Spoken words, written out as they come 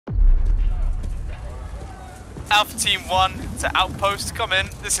Alpha Team 1 to Outpost, come in.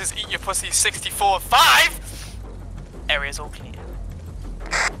 This is Eat Your Pussy 64-5. Area's all clear.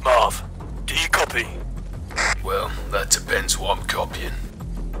 Marv, do you copy? Well, that depends what I'm copying.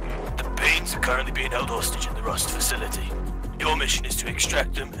 The Beans are currently being held hostage in the Rust facility. Your mission is to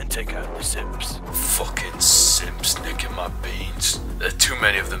extract them and take out the Simps. Fucking simps nicking my beans. There are too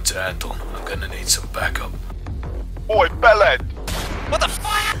many of them to handle. I'm gonna need some backup. Oi, Bellend! What the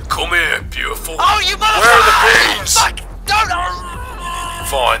fuck? Come here, beautiful. Oh, you motherfucker! Where are the beans? Fuck! Don't!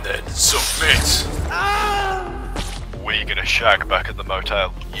 Fine then, submit. We gonna shag back at the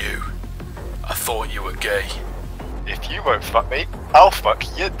motel. You. I thought you were gay. If you won't fuck me, I'll fuck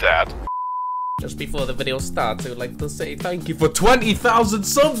your dad. Just before the video starts, I would like to say thank you for 20,000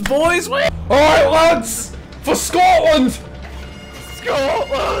 subs, boys! Alright, lads! For Scotland!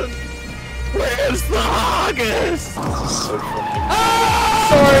 Scotland! Where's the haggis? So fucking...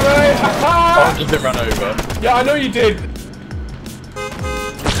 Sorry, mate! I just ran over. Yeah, I know you did!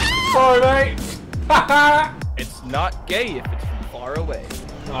 Sorry, mate! It's not gay if it's from far away.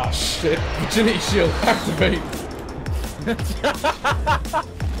 Ah, shit. Virginity shield, activate!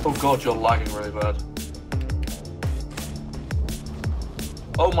 Oh god, you're lagging really bad.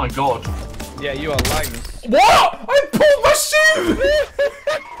 Oh my god. Yeah, you are lagging. What? I pulled my shoe!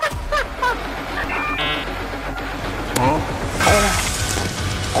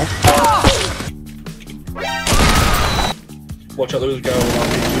 Watch out, there was a guy on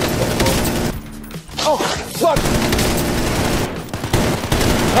Oh, fuck!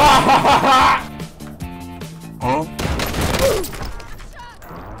 Huh?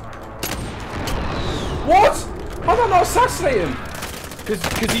 What? How did I not assassinate him?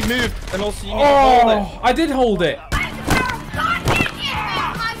 Because he moved, and also you need to hold it. Oh, I did hold it.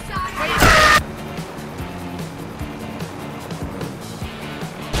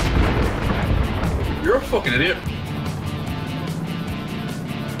 You're a fucking idiot.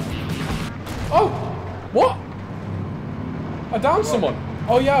 Oh! What? I downed someone.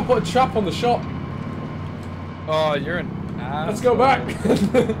 Oh yeah, I put a trap on the shop. Oh, you're an ass. Let's go back.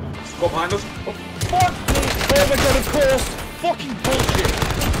 Go behind us. Oh, fuck! Oh my god, of course! Fucking bullshit!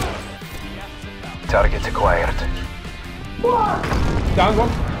 Target acquired. Down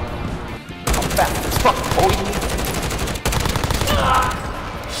one. I'm back as fuck, boy.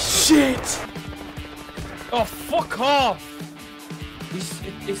 Shit! Oh, fuck off!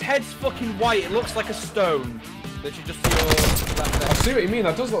 His head's fucking white, it looks like a stone. That you just see your left I leg. see what you mean,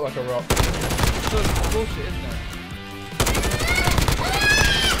 that does look like a rock. It's bullshit, isn't it?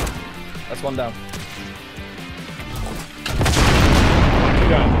 That's one down.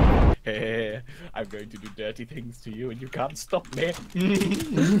 Yeah. Hey, I'm going to do dirty things to you and you can't stop me.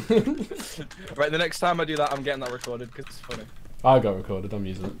 Right, the next time I do that, I'm getting that recorded because it's funny. I got recorded, I'm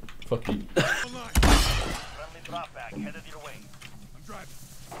using it. Fuck you. Friendly drop back, headed your way. I'm driving.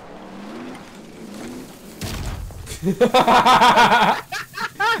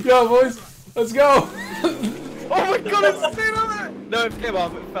 Yo, boys, let's go. Oh my god, it's still on it! No, it came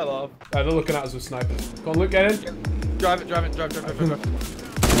off, it fell off. They're looking at us with snipers. Go on, Luke, get in. Drive it.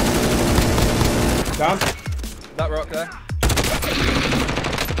 Down. That rock there.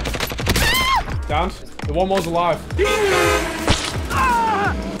 Down. The one was alive.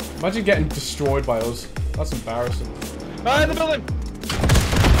 Imagine getting destroyed by us. That's embarrassing. Ah, in the building!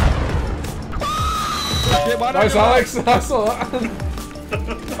 Nice, Alex. I saw that.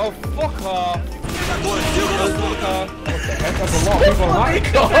 Oh, fuck off! What the heck? That's a lot of people on that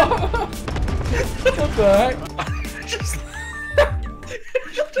car. What the heck?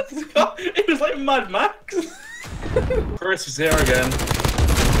 It was like Mad Max. Chris is here again.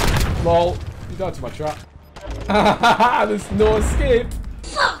 Lol. You died to my trap. There's no escape.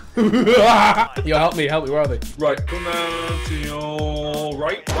 Yo, help me, where are they? Right, come down to your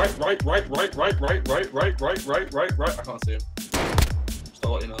right. I can't see him. Just to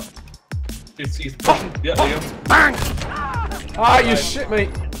let you know. He's yeah, there you go. Bang! Ah, you shit, mate.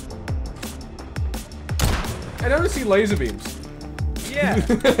 I never see laser beams. Yeah.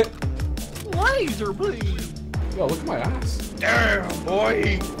 Laser beam. Yo, look at my ass. Damn,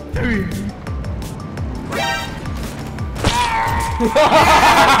 boy.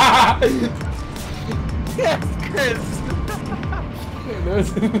 Yes, Chris.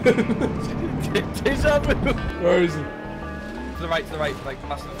 Deja vu. Where is he? To the right, like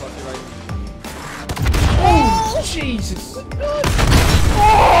massive to the right. Oh, Jesus.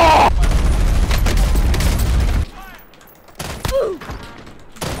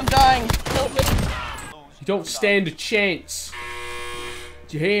 I'm dying. Help me. You don't stand a chance.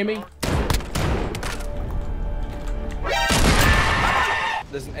 Do you hear me?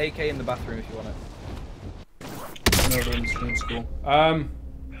 There's an AK in the bathroom if you want it. over in school. I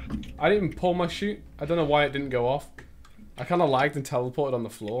didn't even pull my chute. I don't know why it didn't go off. I kind of lagged and teleported on the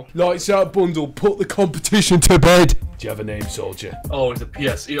floor. Lights out, bundle. Put the competition to bed. Do you have a name, soldier? Oh, he's a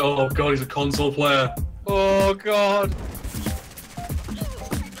PS. Oh god, he's a console player. Oh god.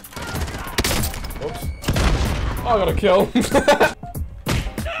 Oops. Oh, I got a kill.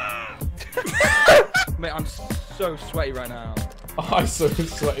 Mate, I'm so sweaty right now. Oh, I'm so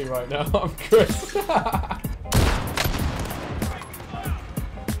sweaty right now. I'm Chris.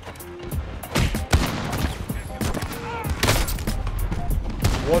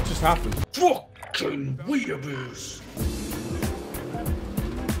 What just happened? Fucking weeaboos.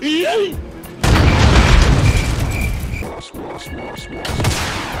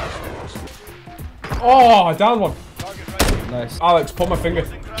 Oh, I downed one. Nice. Alex, pull my finger.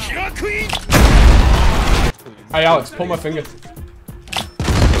 Hey, Alex, pull my finger.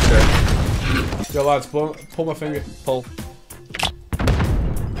 Yo, lads, pull my finger. Pull.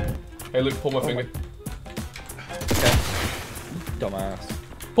 Hey, Luke, pull my finger. Okay. Dumbass.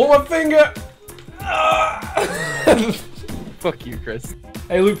 Pull my finger! Fuck you, Chris.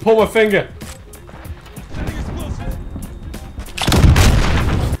 Hey, Luke, pull my finger.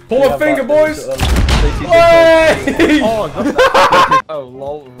 Pull my finger, boys! Hey! Oh, oh,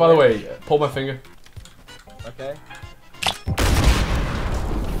 lol. By the way, pull my finger. Okay.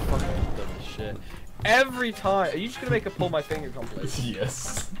 Fucking dumb shit. Every time. Are you just gonna make a pull my finger compilation?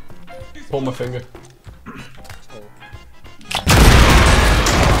 Yes. Pull my finger.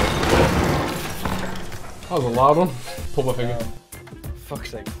 That was a loud one. Pull my finger.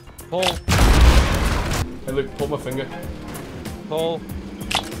 Fuck's sake. Pull. Hey, Luke, pull my finger. Pull.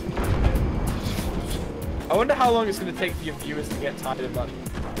 I wonder how long it's gonna take for your viewers to get tired of that.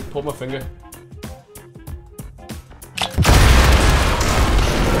 Pull my finger.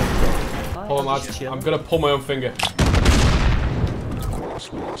 Hold on, lads. I'm gonna pull my own finger.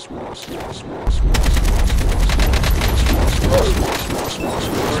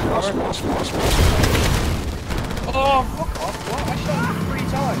 Oh, fuck off. What? I shot you 3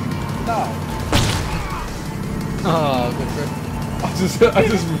 times. No. Oh, good for it. I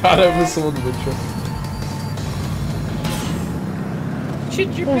just ran over someone's windshield.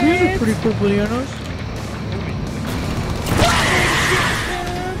 Oh, these are pretty cool bananas.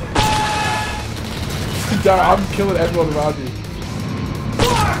 I'm killing everyone around you.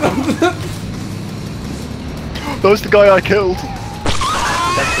 That was the guy I killed.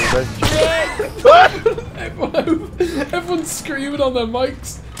 Everyone's screaming on their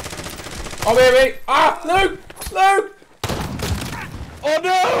mics. Oh, baby! Ah, Luke! Luke! Oh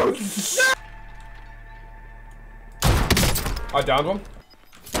no! I downed one.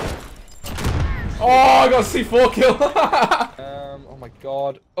 Oh, I got a C4 kill. Oh my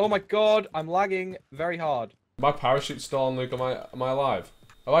god. Oh my god, I'm lagging very hard. My parachute's still on, Luke. Am I alive?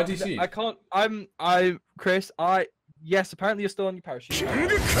 Have I DC'd? I can't. Chris. Yes, apparently you're still on your parachute.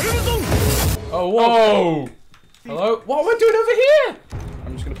 Oh, whoa! Hello? What am I doing over here?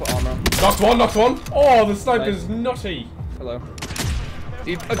 I'm just gonna put armor on. Knocked one, knocked one. Oh, the sniper's nutty. Hello.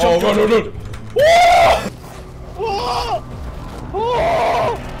 Oh, run. Whoa!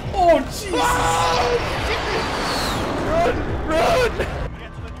 Oh, Jesus! Run!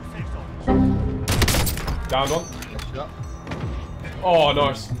 Down one. Oh,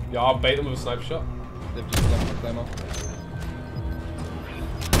 nice. Yeah, I'll bait them with a sniper shot. They've just left my claymore.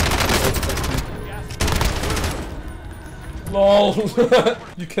 LOL!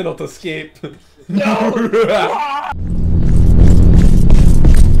 You cannot escape. No!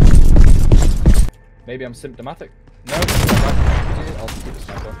 Maybe I'm symptomatic. No, I'll keep a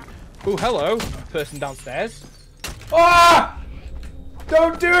sniper. Oh, hello, person downstairs. Ah!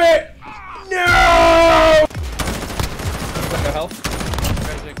 Don't do it! No! No health. I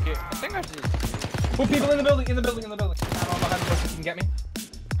think I should. Oh, people in the building, I'm on behind the you can get me.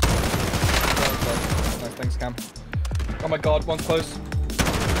 Nice, thanks, Cam. Oh my god, one's close.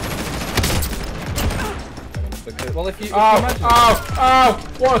 Well, if you imagine... Ow!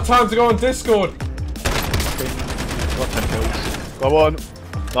 What a time to go on Discord! Come on.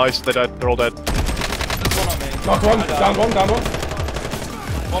 Nice, they're dead. They're all dead. There's one on me. Knocked one, down one.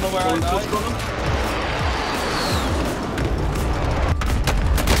 One where I died.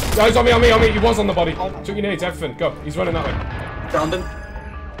 Yeah, he's on me. He was on the body. Took your nades, everything. Go. He's running that way. Downed him.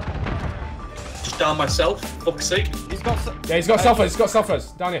 Just down myself. Fuck's sake. He's got self-res. He's got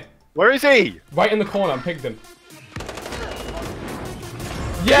self-res. Down here. Where is he? Right in the corner. I'm pigged him.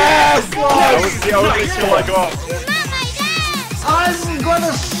 Yes! That was the only skill I got. I'm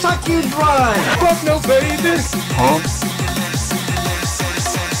gonna suck you dry! Fuck no, babies! Huh?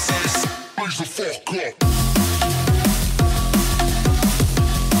 Raise the fuck up.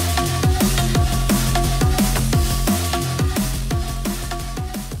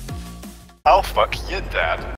 I'll fuck your dad.